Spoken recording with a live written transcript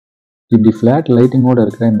இப்படி ஃப்ளாட் லைட்டிங்கோடு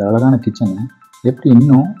இருக்கிற இந்த அழகான கிச்சனை எப்படி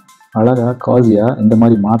இன்னும் அழகாக காசியாக இந்த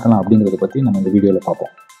மாதிரி மாற்றலாம் அப்படிங்கிறத பற்றி நம்ம இந்த வீடியோவில்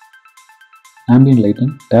பார்ப்போம். Ambient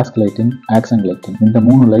lighting, task lighting, action lighting, இந்த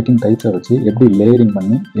 3 லைட்டிங் டைப்ஸை வச்சு எப்படி லேயரிங்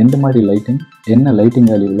பண்ணி எந்த மாதிரி லைட்டிங் என்ன லைட்டிங்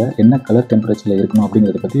வேல்யூவில் என்ன கலர் டெம்பரேச்சரில் இருக்கணும்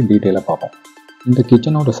அப்படிங்கிறத பற்றி டீட்டெயிலாக பார்ப்போம். இந்த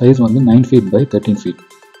கிச்சனோட சைஸ் வந்து 9 feet by 13 feet.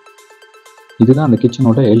 இதுதான் அந்த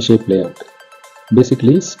கிச்சனோட L shape lay out.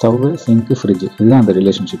 Basically stove, சிங்க்கு, fridge, இதுதான் அந்த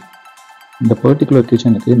ரிலேஷன்ஷிப். இந்த பர்டிகுலர்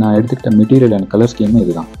கிச்சனுக்கு நான் எடுத்துக்கிட்ட மெட்டீரியல் அண்ட் கலர் ஸ்கீமும்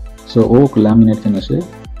இதுதான். ஸோ ஓக் லேமினேட் ஃபினிஷு,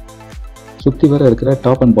 சுற்றி வர இருக்கிற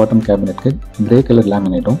top and bottom கேபினெட்க்கு grey colour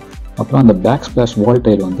லேமினேட்டும், அப்புறம் அந்த பேக் ஸ்பிளாஷ் வால்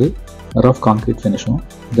டைல் வந்து ரஃப் கான்க்ரீட் ஃபினிஷும்,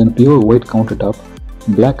 தென் pure white counter top,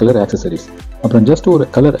 black colour accessories, அப்புறம் ஜஸ்ட் ஒரு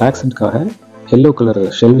கலர் ஆக்சென்ட்காக எல்லோ கலர்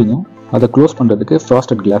ஷெல்விங்கும், அதை க்ளோஸ் பண்ணுறதுக்கு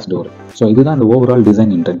ஃப்ராஸ்டட் கிளாஸ் டோர். ஸோ இதுதான் இந்த ஓவரால்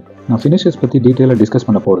டிசைன் இன்டென்ட். நான் ஃபினிஷஸ் பற்றி டீட்டெயிலாக டிஸ்கஸ்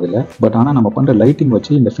பண்ண போகிறதில்ல, பட் ஆனால் நம்ம பண்ணுற லைட்டிங்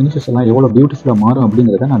வச்சு இந்த ஃபினிஷஸ் எல்லாம் எவ்வளோ பியூட்டிஃபுல்லாக மாறும்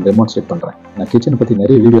அப்படிங்கிறத நான் டெமான்ஸ்ட்ரேட் பண்ணுறேன். நான் கிச்சனை பற்றி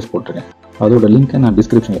நிறைய வீடியோஸ் போட்டிருக்கேன், அதோட லிங்க்கை நான்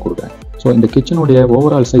டிஸ்கிரிப்ஷனில் கொடுக்குறேன். ஸோ இந்த கிச்சனுடைய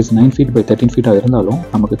overall size 9 feet by 13 feet இருந்தாலும்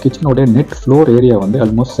நமக்கு கிச்சனுடைய நெட் ஃப்ளோர் ஏரியா வந்து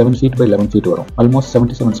ஆல்மோஸ்ட் 7 feet by 11 feet வரும். Almost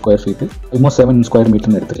 77 square feet, almost 7 square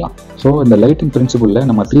meterன்னு எடுத்துக்கலாம். ஸோ இந்த லைட்டிங் பிரின்சிபிளில்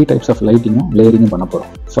நம்ம 3 types ஆஃப் லைட்டிங்கும் லேயரிங்கும் பண்ண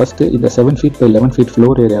போகிறோம். ஃபர்ஸ்ட் இந்த 7 feet by 11 feet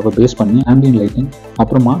ஃப்ளோர் ஏரியாவை பேஸ் பண்ணி ஆம்பியன்ட் லைட்டிங்,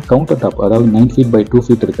 அப்புறமா கவுண்டர் டாப் அதாவது 9 feet by 2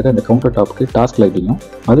 feet இருக்கிற அந்த கவுண்டர் டாப்க்கு டாஸ்க் லைட்டிங்கும்,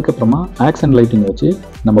 அதுக்கப்புறமா ஆக்சன் லைட்டிங் வச்சு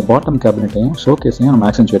நம்ம பாட்டம் கேபினெட்டையும் ஷோகேஸையும் நம்ம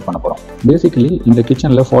ஆக்சென்சுவேட் பண்ண போகிறோம். பேசிக்கலி இந்த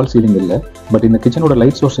கிச்சனில் ஃபால் சீலிங் இல்லை, பட் இந்த கிச்சனோட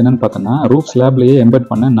லைட் சோர்ஸ் என்னன்னு பார்த்தோன்னா ரூஃப் ஸ்லாப்லேயே எம்பெட்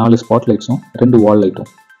பண்ண 4 ஸ்பாட் லைட்ஸும் 2 வால் லைட்டும்.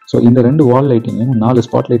 ஸோ இந்த 2 வால் லைட்டிங்கையும் 4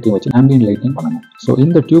 ஸ்பாட் லைட்டையும் வச்சு ஆம்பியன்ட் லைட்டிங் பண்ணணும். ஸோ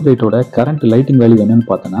இந்த டியூப் லைட்டோட கரண்ட் லைட்டிங் வேல்யூ என்னன்னு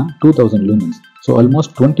பார்த்தோன்னா 2000 lumens. So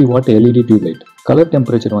almost 20 watt LED tube light. Colour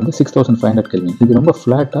temperature வந்து 6500 Kelvin. இது ரொம்ப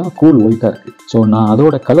ஃப்ளாட்டாக கூல் ஒயிட்டாக இருக்குது. ஸோ நான்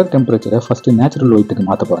அதோட கலர் டெம்பரேச்சரை ஃபஸ்ட்டு நேச்சுரல் ஒயிட்டுக்கு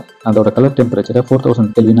மாற்ற போகிறேன். அதோட கலர் டெம்பரேச்சரை 4000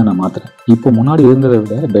 Kelvin நான் மாற்றுறேன். இப்போ முன்னாடி இருந்ததை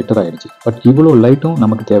விட பெட்டர் ஆகிடுச்சு. பட் இவ்வளோ லைட்டும்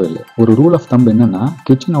நமக்கு தேவையில்லை. ஒரு ரூல் ஆஃப் தம்ப் என்னன்னா,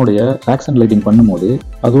 கிச்சனோடைய ஆக்சன் லைட்டிங் பண்ணும்போது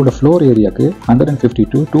அதோட ஃப்ளோர் ஏரியாவுக்கு 150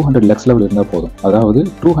 to 200 லக்ஸ் லெவல் இருந்தால் போதும். அதாவது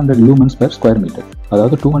 200 lumens per square meter,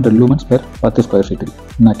 அதாவது 200 lumens per 10 square feet.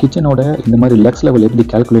 நான் கிச்சனோட இந்த மாதிரி லக்ஸ் லெவல் எப்படி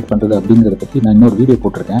கால்குலேட் பண்ணுறது அப்படிங்கிறத பற்றி நான் இன்னொரு வீடியோ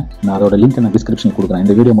போட்டிருக்கேன். நான் அதோட லிங்க் நான் டிஸ்கிரிப்ஷன் கொடுக்குறேன்.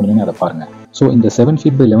 இந்த வீடியோ மூலமே அதை பாருங்க. ஸோ இந்த 7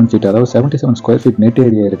 feet by 11 feet அதாவது 77 square feet நெட்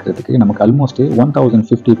ஏரியா இருக்கிறதுக்கு நமக்கு ஆல்மோஸ்ட்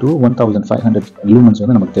 1050 to 1500 lumens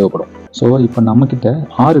வந்து நமக்கு தேவைப்படும். ஸோ இப்போ நம்மக்கிட்ட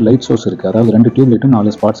 6 லைட் சோர்ஸ் இருக்குது, அதாவது 2 டியூப் லைட்டும்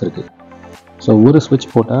 4 ஸ்பாட்ஸ் இருக்குது. ஸோ ஒரு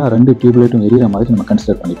ஸ்விட்ச் போட்டால் 2 டியூப் லைட்டும் எரியிற மாதிரி நம்ம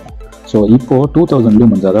கன்சிடர் பண்ணிப்போம். ஸோ இப்போ 2000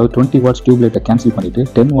 lumens அதாவது 20 watts டியூப் லைட்டை கேன்சல் பண்ணிவிட்டு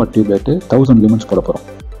 10 watt டியூப் லைட்டு 1000 lumens போட போகிறோம்.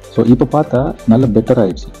 ஸோ இப்போ பார்த்தா நல்ல பெட்டர்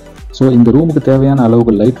ஆகிடுச்சு. ஸோ இந்த ரூமுக்கு தேவையான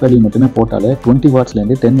அளவுக்கு லைட் வேல்யூ மட்டுமே போட்டாலே 20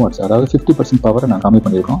 wattsலேருந்து 10 watts அதாவது 50% பவரை நான் கம்மி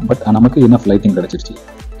பண்ணியிருக்கோம். பட் நமக்கு இனஃப் லைட்டிங் கிடச்சிருச்சு.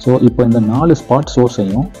 ஸோ இப்போ இந்த 4 ஸ்பாட்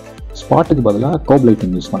சோர்ஸையும் ஸ்பாட்டுக்கு பதிலாக கோப்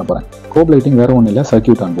லைட்டிங் யூஸ் பண்ண போகிறேன். கோப் லைட்டிங் வேறு ஒன்றும் இல்லை,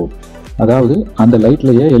 சர்க்யூட் ஆன் போர்டு. அதாவது அந்த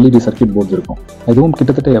லைட்லேயே எல்இடி சர்க்யூட் போர்ட்ஸ் இருக்கும். இதுவும்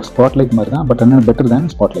கிட்டத்தட்ட ஸ்பாட் லைட் மாதிரி தான், பட் என்ன better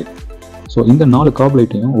than spot light. So இந்த 4 காப்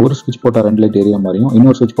லைட்டையும் ஒரு ஸ்விட்ச் போட்டால் 2 லைட் எரியா மாதிரியும்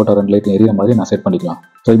இன்னொரு ஸ்விட்ச் போட்டால் 2 லைட் எரியா மாதிரி நான் செட் பண்ணிக்கலாம்.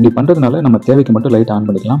 ஸோ இப்படி பண்ணுறதுனால நம்ம தேவைக்கு மட்டும் லைட் ஆன்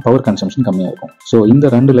பண்ணிக்கலாம், பவர் கன்சம்ஷன் கம்மியாக இருக்கும். ஸோ இந்த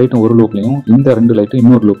 2 லைட்டும் ஒரு லூப்லையும் இந்த 2 லைட்டும்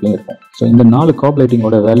இன்னொரு லூப்லையும் இருக்கும். ஸோ இந்த 4 காப்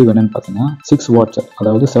லைட்டிங்கோட வேல்யூ என்னன்னு பார்த்தீங்கன்னா 6 watts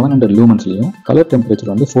அதாவது 700 lumensலையும் கலர்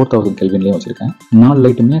டெம்பரேச்சர் வந்து 4000 Kelvinலையும் வச்சிருக்கேன். 4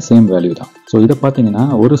 லைட்டுமே சேம் வேல்யூ தான். ஸோ இதை பார்த்தீங்கன்னா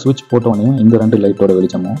ஒரு ஸ்விட்ச் போட்டவனையும் இந்த 2 லைட்டோட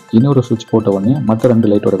வெளிச்சமும், இன்னொரு ஸ்விட்ச் போட்டவனையும் மற்ற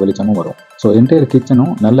 2 லைட்டோட வெளிச்சமும் வரும். ஸோ என்டையர்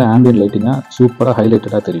கிச்சனும் நல்ல ஆம்பியன்ட் லைட்டிங்காக சூப்பராக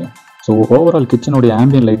ஹைலைட்டடாக தெரியும். So overall கிச்சனுடைய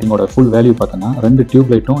ambient லைட்டிங்கோட full value பார்த்தோன்னா 2 டியூப்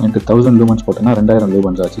லைட்டும் எனக்கு 1000 lumens போட்டோன்னா 2000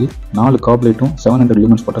 lumens ஆச்சு. 4 காப் லைட்டும் 700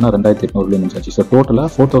 lumens போட்டோன்னா 2800 lumens ஆச்சு. ஸோ டோட்டலாக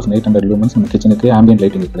 4800 lumens நம்ம கிச்சனுக்கு ஆம்பியன்ட்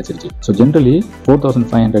லைட்டிங் கிடைச்சிருச்சு. ஸோ ஜென்ரலி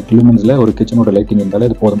 4500 lumensல ஒரு கிச்சனோட லைட்டிங் இருந்தாலே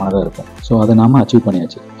அது போதுமானதாக இருக்கும். ஸோ அதை நாம அச்சீவ்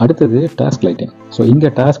பண்ணியாச்சு. அடுத்தது டாஸ்க் லைட்டிங். ஸோ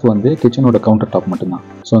இங்கே டாஸ்க் வந்து கிச்சனோட கவுண்டர் டாப் மட்டும்தான்.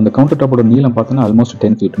 ஸோ அந்த கவுண்டர் டாப்போட நீளம் பார்த்தோன்னா ஆல்மோஸ்ட்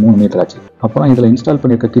 10 feet 3 மீட்டர் ஆச்சு. அப்புறம் இதில் இன்ஸ்டால்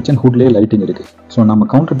பண்ணியிருக்க கிச்சன் ஹுட்லேயே லைட்டிங் இருக்குது. ஸோ நம்ம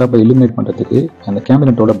கவுண்டர் டாப்பை இலுமினேட் பண்ணுறதுக்கு அந்த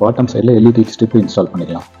கேபினட்டோட பாட்டம் சைடில் எல்இடி ஸ்ட்ரிப் இன்ஸ்டால்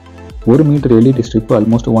பண்ணிக்கலாம். 1 metre LED strip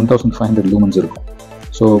almost 1500 lumens இருக்கும்.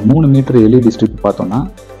 ஸோ 3 மீட்டர் எல்இடி ஸ்ட்ரிப் பார்த்தோன்னா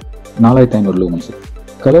 4500 lumens.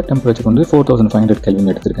 கலர் டெம்பரேச்சர் வந்து 4500 Kelvin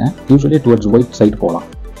எடுத்திருக்கேன். யூஸ்வலி டுவர்ட்ஸ் ஒயிட் சைட் போகலாம்.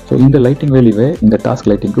 ஸோ இந்த லைட்டிங் வேல்யூவே இந்த டாஸ்க்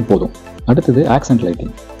லைட்டிங்க்கு போதும். அடுத்தது accent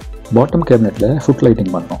lighting. Bottom கேபினெட்டில் food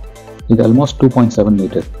lighting பண்ணுறோம். இது almost 2.7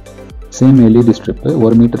 metre. Same LED strip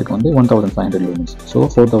 1 மீட்டருக்கு வந்து 1500 lumens. ஸோ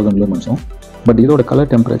 4000 lumensம். பட் இதோட கலர்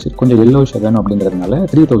டெம்பரேச்சர் கொஞ்சம் எல்லோஷாக வேணும் அப்படிங்கிறதுனால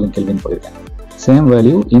 3000 Kelvin போயிருக்கேன். சேம்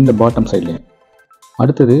வேல்யூ இந்த பாட்டம் சைட்லேயும்.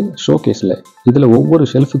 அடுத்தது ஷோகேஸில். இதில் ஒவ்வொரு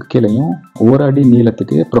ஷெல்ஃபுக்கு கீழேயும் 1 அடி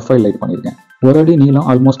நீளத்துக்கு ப்ரொஃபைல் லைட் பண்ணியிருக்கேன். 1 அடி நீளம்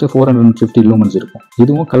ஆல்மோஸ்ட் 450 lumens இருக்கும்.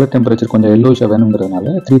 இதுவும் கலர் டெம்பரேச்சர் கொஞ்சம் எல்லோஷாக வேணுங்கிறதுனால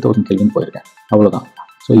 3000 Kelvin போயிருக்கேன். அவ்வளோதான்.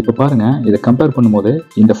 ஸோ இப்போ பாருங்கள், இதை கம்பேர் பண்ணும்போது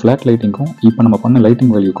இந்த ஃப்ளாட் லைட்டிங்கும் இப்போ நம்ம பண்ண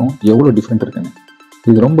லைட்டிங் வேல்யூக்கும் எவ்வளோ டிஃப்ரெண்ட் இருக்குன்னு.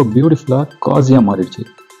 இது ரொம்ப பியூட்டிஃபுல்லாக காசியாக மாறிடுச்சு.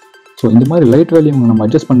 ஸோ இந்த மாதிரி லைட் வேல்யூ நம்ம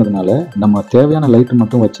அட்ஜஸ்ட் பண்ணுறதுனால நம்ம தேவையான லைட்டு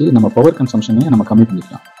மட்டும் வச்சு நம்ம பவர் கன்சம்ஷனையும் நம்ம கம்மி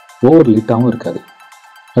பண்ணிக்கலாம். ஓவர் லிட்டாகவும் இருக்காது.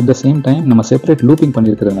 அட் த சேம் டைம் நம்ம செப்பரேட் லூப்பிங்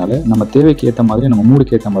பண்ணியிருக்கிறதுனால நம்ம தேவைக்கு ஏற்ற மாதிரி, நம்ம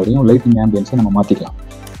மூடுக்கு ஏற்ற மாதிரியும் லைட்டிங் ஆம்பியன்ஸை நம்ம மாற்றிக்கலாம்.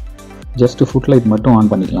 ஜஸ்ட் ஃபுட் லைட் மட்டும்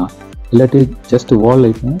ஆன் பண்ணிக்கலாம், இல்லாட்டி ஜஸ்ட் வால்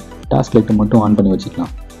லைட்டும் டாஸ்க் லைட்டும் மட்டும் ஆன் பண்ணி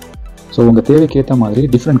வச்சுக்கலாம். ஸோ உங்கள் தேவைக்கு ஏற்ற மாதிரி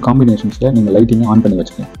டிஃப்ரெண்ட் காம்பினேஷன்ஸில் நீங்கள் லைட்டிங்கை ஆன் பண்ணி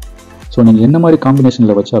வச்சுக்கலாம். ஸோ நீங்கள் என்ன மாதிரி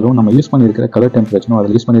காம்பினேஷனில் வச்சாலும் நம்ம யூஸ் பண்ணியிருக்கிற கலர் டெம்பரேச்சரும்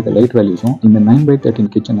அதில் யூஸ் பண்ணியிருக்கிற லைட் வேல்யூஸும் இந்த 9x13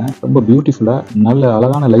 கிச்சனை ரொம்ப பியூட்டிஃபுல்லாக நல்ல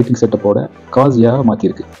அழகான லைட்டிங் செட்டப்போட காசியாக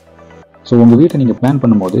மாற்றிருக்கு. ஸோ உங்கள் வீட்டை நீங்கள் பிளான்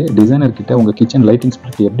பண்ணும்போது டிசைனர் கிட்ட உங்கள் கிச்சன் லைட்டிங்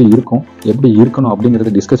ஸ்பிளிட் எப்படி இருக்கும், எப்படி இருக்கணும்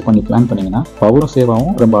அப்படிங்கிறத டிஸ்கஸ் பண்ணி பிளான் பண்ணிங்கன்னா பவரும்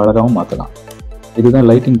சேவாகவும் ரொம்ப அழகாகவும் மாற்றலாம். இதுதான்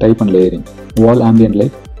lighting type and layering. Wall ambient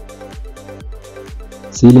light,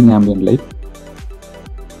 ceiling ambient light,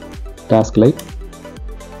 task light,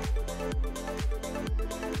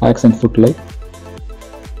 accent foot light,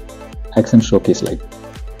 accent showcase light.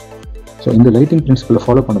 So இந்த லைட்டிங் பிரின்சிபலை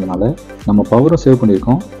ஃபாலோ பண்ணதுனால நம்ம பவரும் சேவ்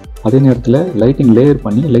பண்ணியிருக்கோம், அதே நேரத்தில் லைட்டிங் லேயர்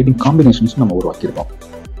பண்ணி லைட்டிங் காம்பினேஷன்ஸும் நம்ம உருவாக்கியிருக்கோம்.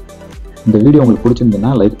 இந்த வீடியோ உங்களுக்கு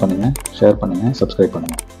பிடிச்சிருந்ததுன்னா லைக் பண்ணுங்கள், ஷேர் பண்ணுங்கள், சப்ஸ்கிரைப்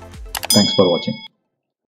பண்ணுங்கள். தேங்க்ஸ் ஃபார் வாட்சிங்.